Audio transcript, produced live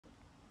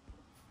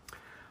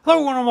Hello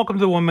everyone and welcome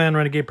to the One Man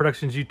Renegade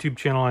Productions YouTube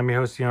channel. I'm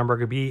your host,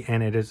 Burger B,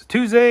 and it is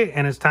Tuesday,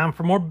 and it's time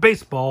for more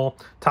baseball.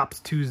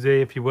 Topps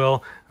Tuesday, if you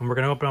will. And we're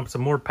going to open up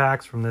some more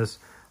packs from this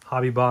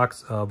hobby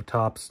box of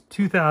Topps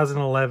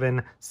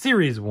 2011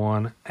 Series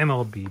 1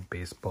 MLB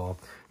Baseball.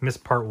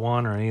 Missed part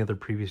 1 or any other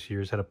previous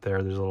years, head up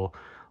there. There's a little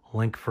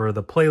link for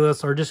the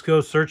playlist, or just go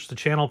search the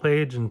channel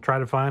page and try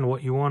to find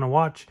what you want to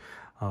watch,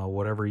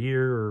 whatever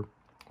year or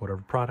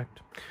whatever product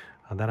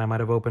that I might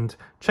have opened.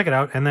 Check it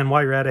out, and then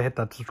while you're at it, hit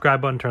that subscribe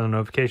button, turn on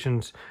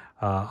notifications.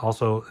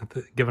 Also,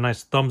 give a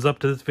nice thumbs up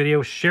to this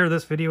video. Share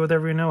this video with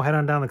everyone you know. Head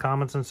on down in the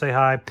comments and say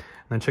hi. And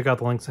then check out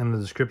the links in the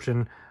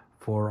description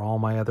for all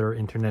my other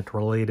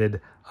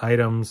internet-related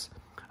items.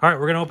 All right,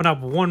 we're going to open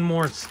up one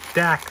more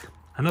stack,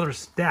 another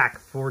stack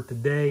for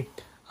today.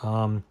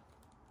 9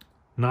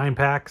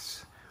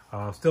 packs.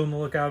 Still on the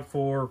lookout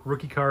for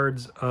rookie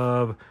cards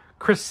of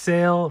Chris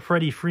Sale,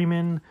 Freddie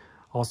Freeman.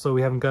 Also,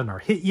 we haven't gotten our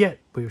hit yet,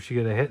 but we should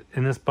get a hit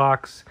in this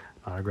box.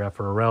 Autograph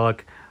for a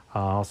relic.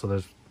 Also,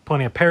 there's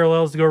plenty of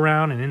parallels to go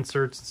around and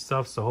inserts and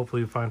stuff, so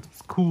hopefully we find some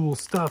cool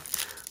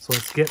stuff. So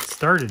let's get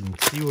started and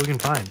see what we can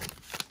find.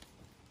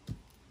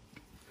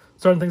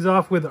 Starting things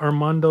off with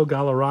Armando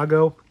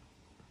Galarraga.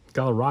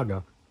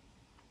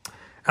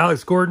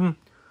 Alex Gordon.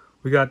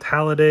 We got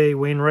Halladay,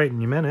 Wainwright,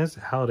 and Jimenez.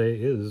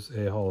 Halladay is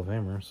a Hall of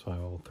Famer, so I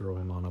will throw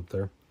him on up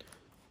there.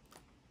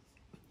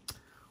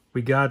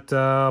 We got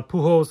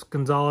Pujols,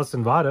 Gonzalez,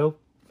 and Votto.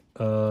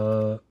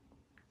 I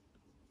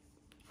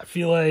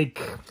feel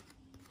like,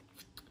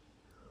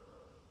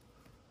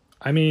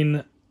 I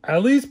mean,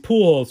 at least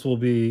Pujols will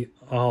be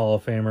a Hall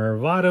of Famer.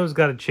 Votto's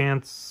got a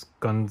chance.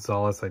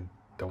 Gonzalez, I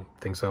don't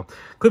think so.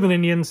 Cleveland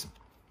Indians.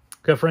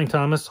 Got Frank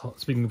Thomas,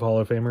 speaking of Hall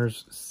of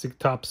Famers,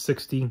 top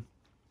 60.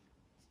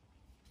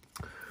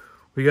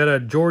 We got a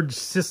George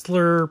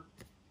Sisler,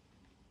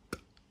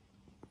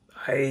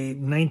 a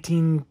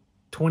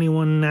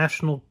 1921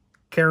 National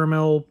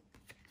Caramel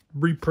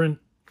reprint,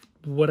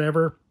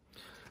 whatever.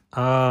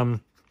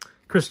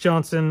 Chris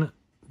Johnson,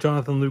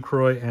 Jonathan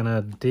Lucroy, and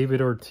a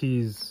David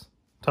Ortiz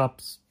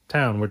Topps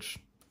Town, which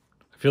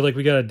I feel like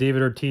we got a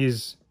David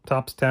Ortiz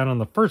Topps Town on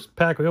the first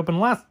pack we opened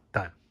last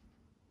time.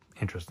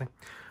 Interesting.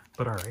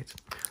 But all right,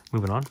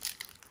 moving on.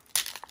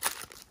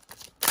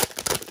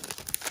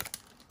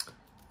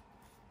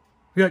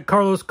 We got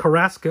Carlos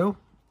Carrasco,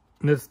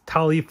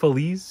 Natali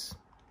Feliz,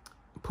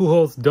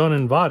 Pujols, Dunn,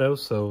 and Votto.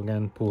 So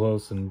again,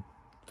 Pujols and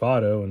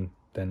Votto, and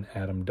then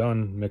Adam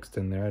Dunn mixed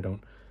in there. I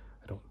don't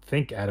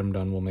think Adam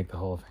Dunn will make the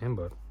Hall of Fame,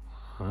 but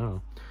I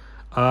don't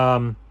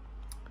know.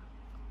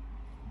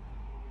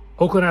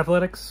 Oakland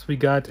Athletics, we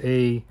got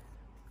a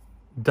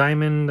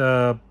diamond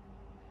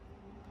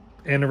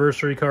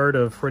anniversary card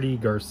of Freddie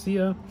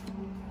Garcia,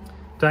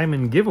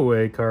 diamond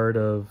giveaway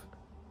card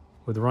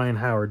with Ryan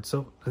Howard.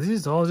 So are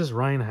these all just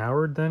Ryan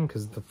Howard then?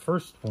 Because the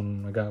first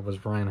one I got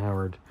was Ryan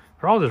Howard.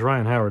 They're all just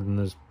Ryan Howard, and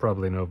there's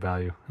probably no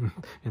value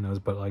in those.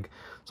 But like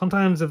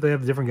sometimes if they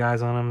have different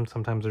guys on them,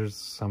 sometimes there's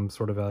some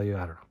sort of value.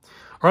 I don't know.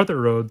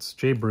 Arthur Rhodes,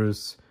 Jay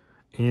Bruce,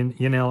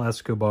 Yanel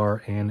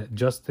Escobar, and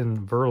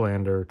Justin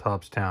Verlander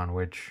Topps Town,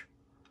 which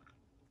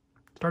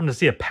starting to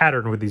see a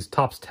pattern with these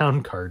Topps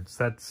Town cards.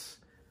 That's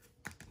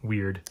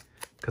weird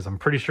because I'm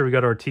pretty sure we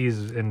got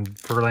Ortiz and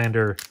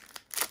Verlander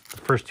the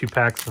first 2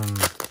 packs in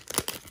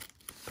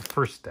the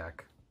first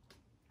stack.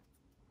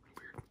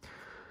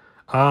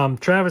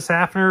 Travis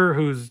Hafner,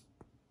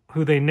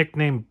 who they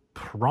nicknamed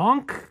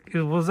Pronk.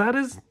 Was that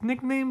his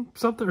nickname?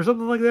 Something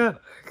like that?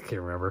 I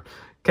can't remember.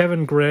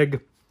 Kevin Gregg.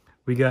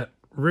 We got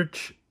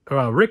Rick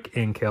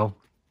Ankel,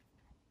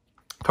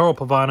 Carl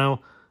Pavano,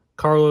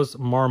 Carlos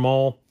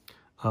Marmol,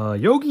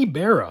 Yogi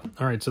Berra.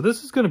 All right, so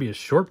this is going to be a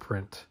short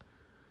print.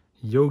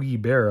 Yogi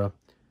Berra.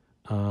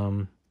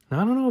 Now, I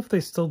don't know if they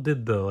still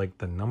did the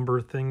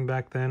number thing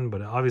back then,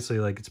 but obviously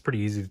it's pretty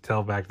easy to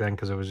tell back then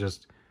because it was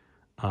just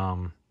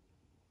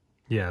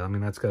yeah, I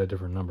mean, that's got a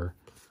different number,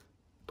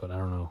 but I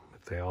don't know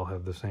if they all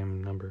have the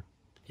same number.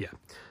 Yeah,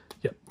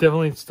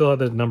 definitely still have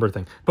the number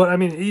thing. But I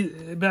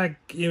mean,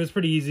 back it was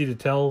pretty easy to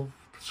tell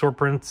short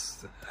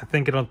prints. I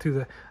think it on to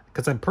the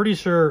because I'm pretty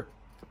sure,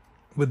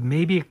 with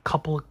maybe a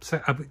couple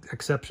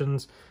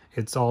exceptions,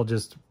 it's all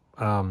just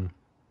like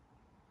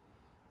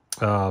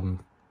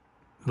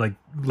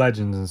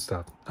legends and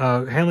stuff.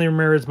 Hanley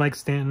Ramirez, Mike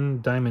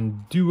Stanton,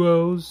 Diamond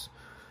Duos.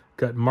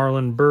 Got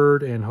Marlon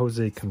Byrd and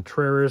Jose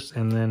Contreras,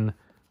 and then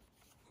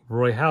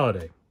Roy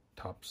Halladay,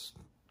 Topps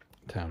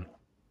Town.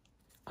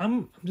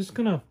 I'm just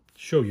going to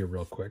show you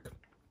real quick.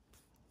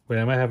 Wait,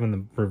 I might have in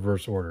the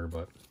reverse order,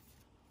 but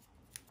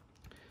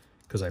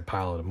because I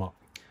piled them up.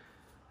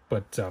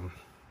 But so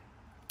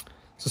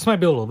this might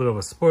be a little bit of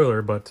a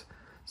spoiler, but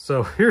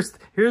so here's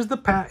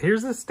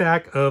the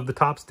stack of the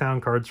Topps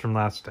Town cards from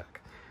last stack.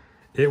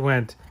 It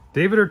went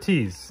David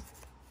Ortiz,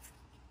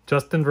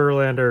 Justin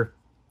Verlander,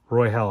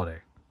 Roy Halladay.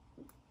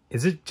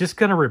 Is it just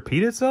going to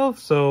repeat itself?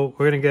 So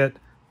we're going to get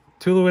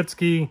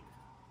Tulowitzki,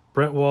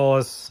 Brett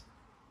Wallace,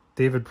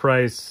 David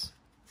Price,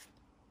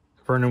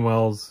 Vernon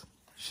Wells,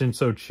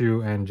 Shin-So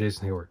Choo, and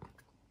Jason Hayward.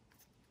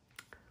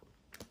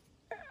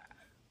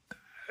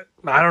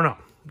 I don't know.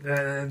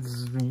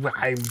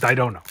 I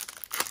don't know.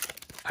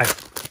 I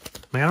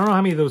don't know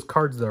how many of those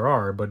cards there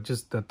are, but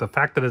just the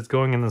fact that it's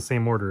going in the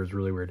same order is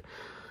really weird.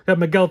 We got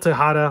Miguel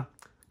Tejada,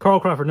 Carl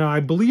Crawford. Now, I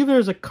believe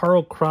there's a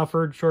Carl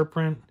Crawford short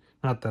print.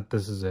 Not that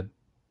this is it.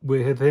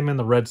 We hit him in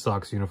the Red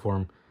Sox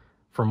uniform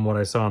from what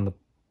I saw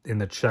in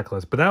the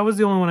checklist. But that was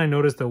the only one I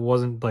noticed that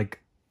wasn't like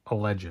a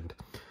legend.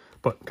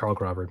 But Carl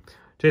Crawford.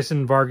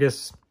 Jason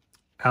Vargas,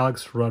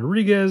 Alex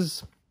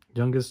Rodriguez,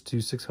 youngest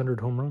to 600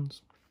 home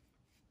runs.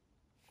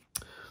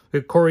 We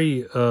got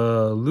Corey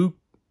Lupke.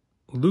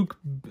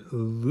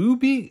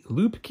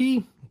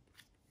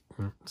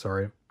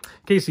 Sorry.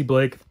 Casey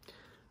Blake.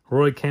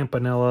 Roy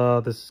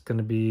Campanella. This is going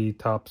to be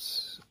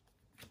tops.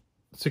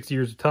 60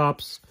 years of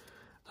tops.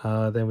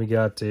 Then we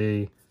got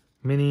a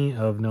mini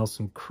of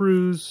Nelson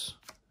Cruz,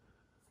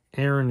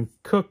 Aaron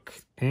Cook,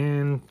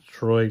 and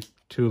Troy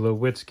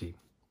Tulowitzki.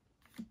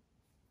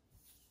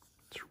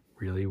 It's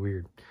really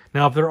weird.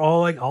 Now, if they're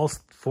all like, all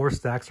 4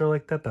 stacks are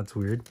like that, that's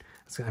weird.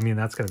 I mean,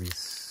 that's going to be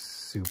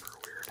super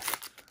weird.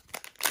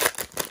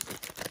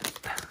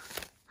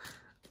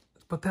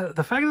 But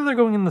the fact that they're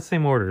going in the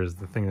same order is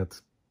the thing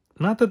that's...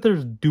 Not that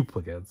there's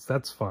duplicates.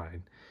 That's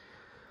fine.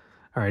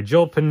 All right,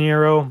 Joel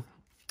Pinheiro.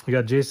 We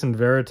got Jason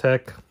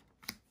Varitek.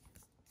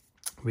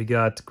 We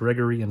got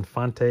Gregory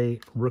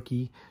Infante,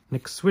 rookie.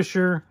 Nick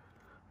Swisher.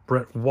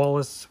 Brett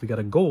Wallace. We got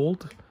a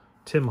gold.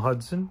 Tim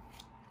Hudson.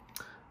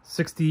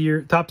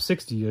 Top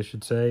 60, I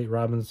should say.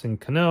 Robinson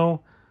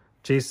Cano.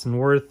 Jason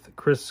Worth.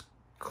 Chris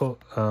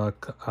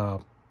Coughlin.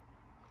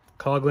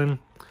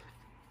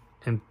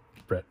 And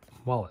Brett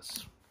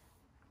Wallace.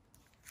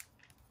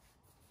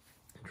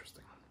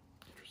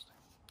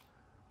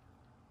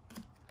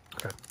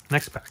 Okay,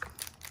 next pack.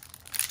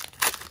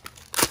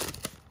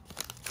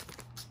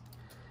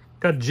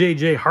 Got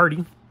J.J.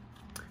 Hardy,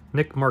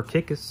 Nick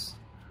Markakis,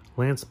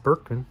 Lance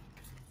Berkman.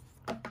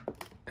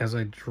 As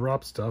I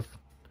drop stuff.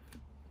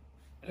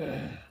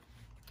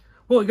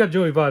 Well, you got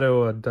Joey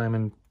Votto,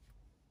 Diamond,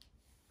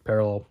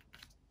 Parallel,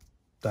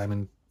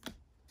 Diamond,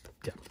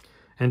 yeah.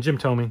 And Jim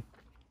Thome.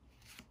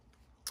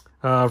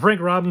 Frank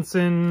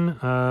Robinson,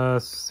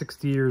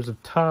 60 years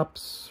of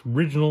tops,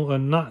 original,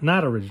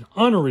 not original,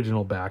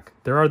 unoriginal back.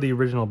 There are the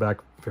original back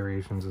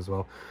variations as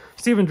well.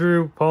 Stephen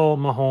Drew, Paul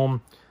Maholm,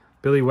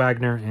 Billy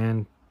Wagner,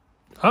 and,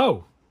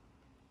 oh,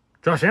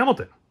 Josh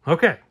Hamilton.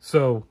 Okay,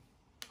 so,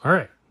 all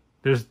right.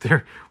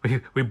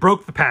 We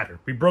broke the pattern.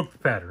 We broke the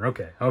pattern.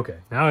 Okay.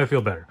 Now I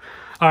feel better.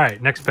 All right,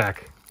 next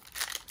pack.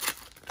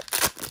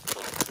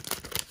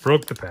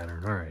 Broke the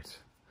pattern. All right.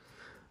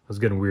 That was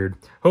getting weird.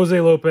 Jose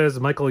Lopez,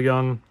 Michael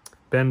Young,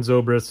 Ben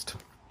Zobrist.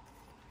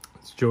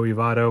 It's Joey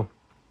Votto.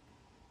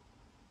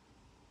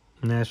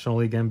 National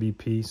League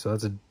MVP. So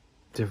that's a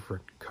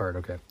different card.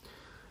 Okay.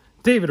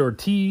 David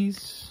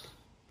Ortiz.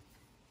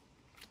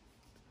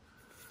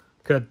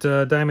 Got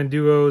Diamond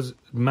Duos,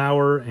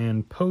 Mauer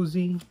and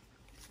Posey.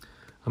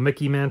 A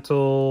Mickey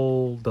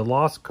Mantle, the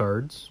Lost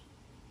cards.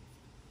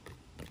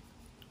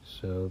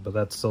 So, but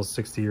that's still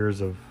 60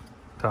 years of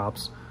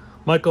tops.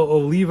 Michael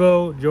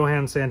Olivo,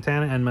 Johan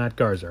Santana, and Matt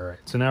Garza. All right,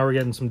 so now we're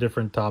getting some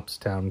different Tops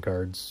Town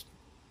cards.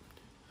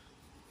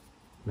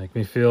 Make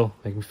me feel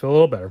a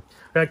little better.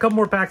 Got a couple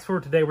more packs for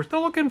today. We're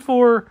still looking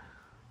for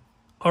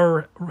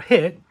our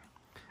hit,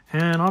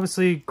 and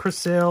obviously Chris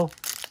Sale,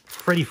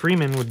 Freddie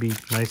Freeman would be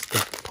nice to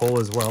pull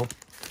as well.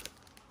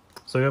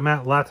 So we got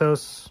Matt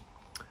Latos,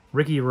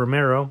 Ricky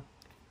Romero,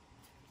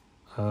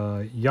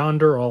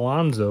 Yonder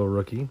Alonso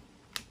rookie.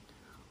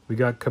 We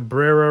got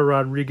Cabrera,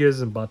 Rodriguez,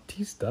 and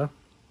Bautista.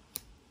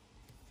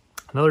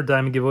 Another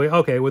diamond giveaway.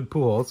 Okay, with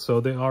Pujols.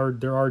 So there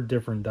are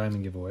different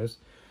diamond giveaways.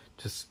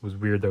 Just was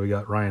weird that we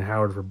got Ryan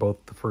Howard for both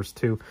the first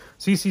two.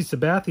 CC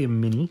Sabathia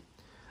mini.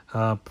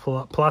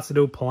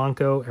 Placido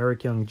Polanco,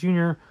 Eric Young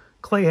Jr.,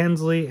 Clay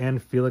Hensley,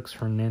 and Felix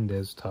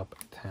Hernandez top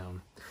of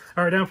town.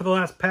 All right, down for the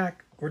last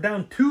pack. We're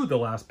down to the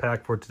last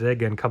pack for today.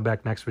 Again, come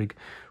back next week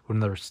with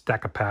another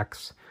stack of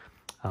packs.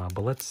 But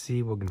let's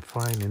see what we can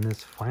find in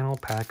this final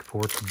pack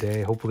for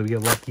today. Hopefully we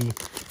get lucky.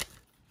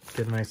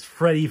 Get a nice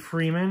Freddie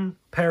Freeman.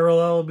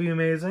 Parallel will be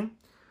amazing.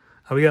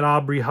 We got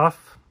Aubrey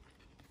Huff.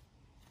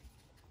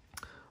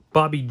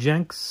 Bobby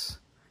Jenks.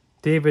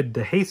 David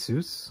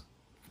DeJesus.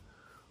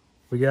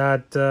 We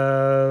got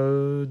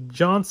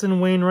Johnson,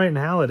 Wainwright, and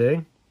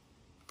Halladay.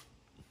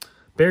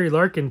 Barry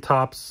Larkin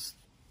tops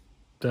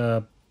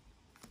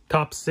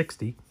top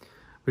 60.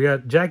 We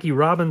got Jackie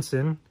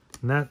Robinson,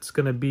 and that's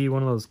going to be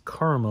one of those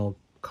caramel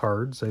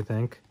cards, I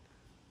think.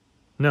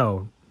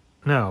 No,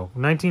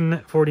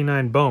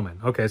 1949 Bowman.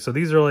 Okay, so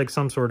these are like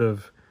some sort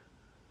of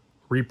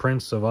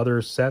reprints of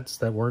other sets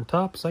that weren't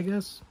tops, I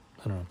guess.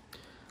 I don't know.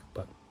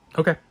 But,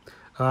 okay.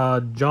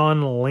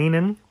 John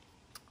Lanen,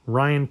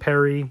 Ryan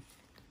Perry,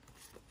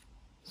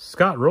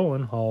 Scott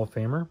Rowland, Hall of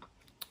Famer,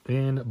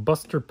 and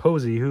Buster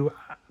Posey, who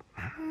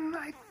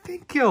I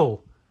think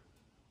he'll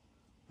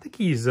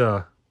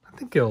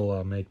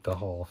make the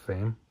Hall of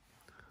Fame,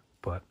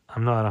 but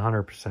I'm not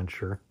 100%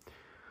 sure.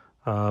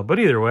 But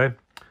either way,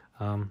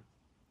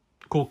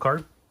 cool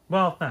card.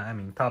 Well, I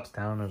mean, Tops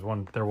Town,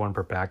 they're one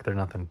per pack. They're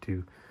nothing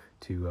too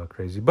too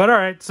crazy. But all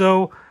right,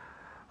 so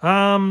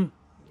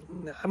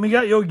we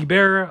got Yogi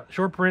Berra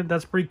short print.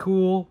 That's pretty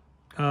cool.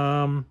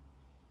 You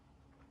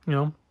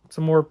know,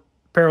 some more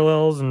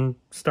parallels and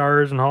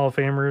stars and Hall of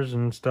Famers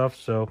and stuff.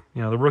 So,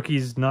 you know, the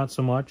rookies not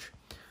so much,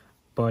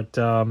 but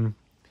you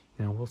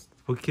know,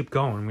 we'll keep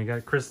going. We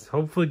got Chris.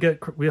 Hopefully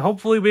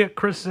we get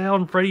Chris Sale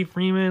and Freddie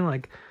Freeman.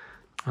 Like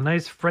a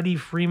nice Freddie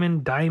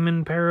Freeman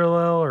diamond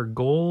parallel or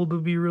gold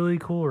would be really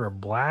cool, or a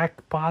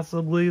black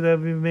possibly.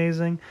 That'd be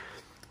amazing.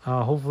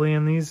 Hopefully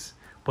in these.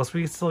 Plus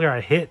we still got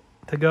a hit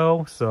to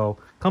go. So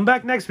come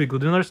back next week. We'll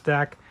do another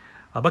stack.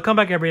 But come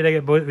back every day.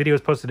 Get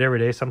videos posted every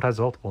day, sometimes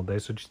multiple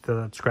days. So just hit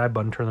the subscribe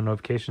button, turn the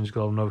notifications, get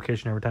a little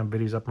notification every time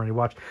videos up and ready to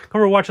watch. Come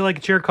over, watch it,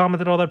 like, share,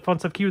 comment, and all that fun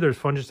stuff. Keep there's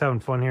fun, just having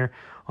fun here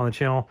on the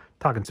channel,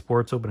 talking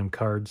sports, opening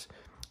cards,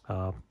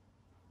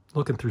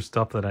 looking through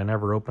stuff that I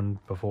never opened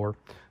before.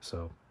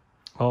 So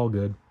all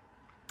good.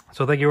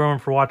 So thank you everyone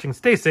for watching.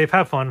 Stay safe,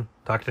 have fun.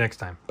 Talk to you next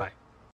time. Bye.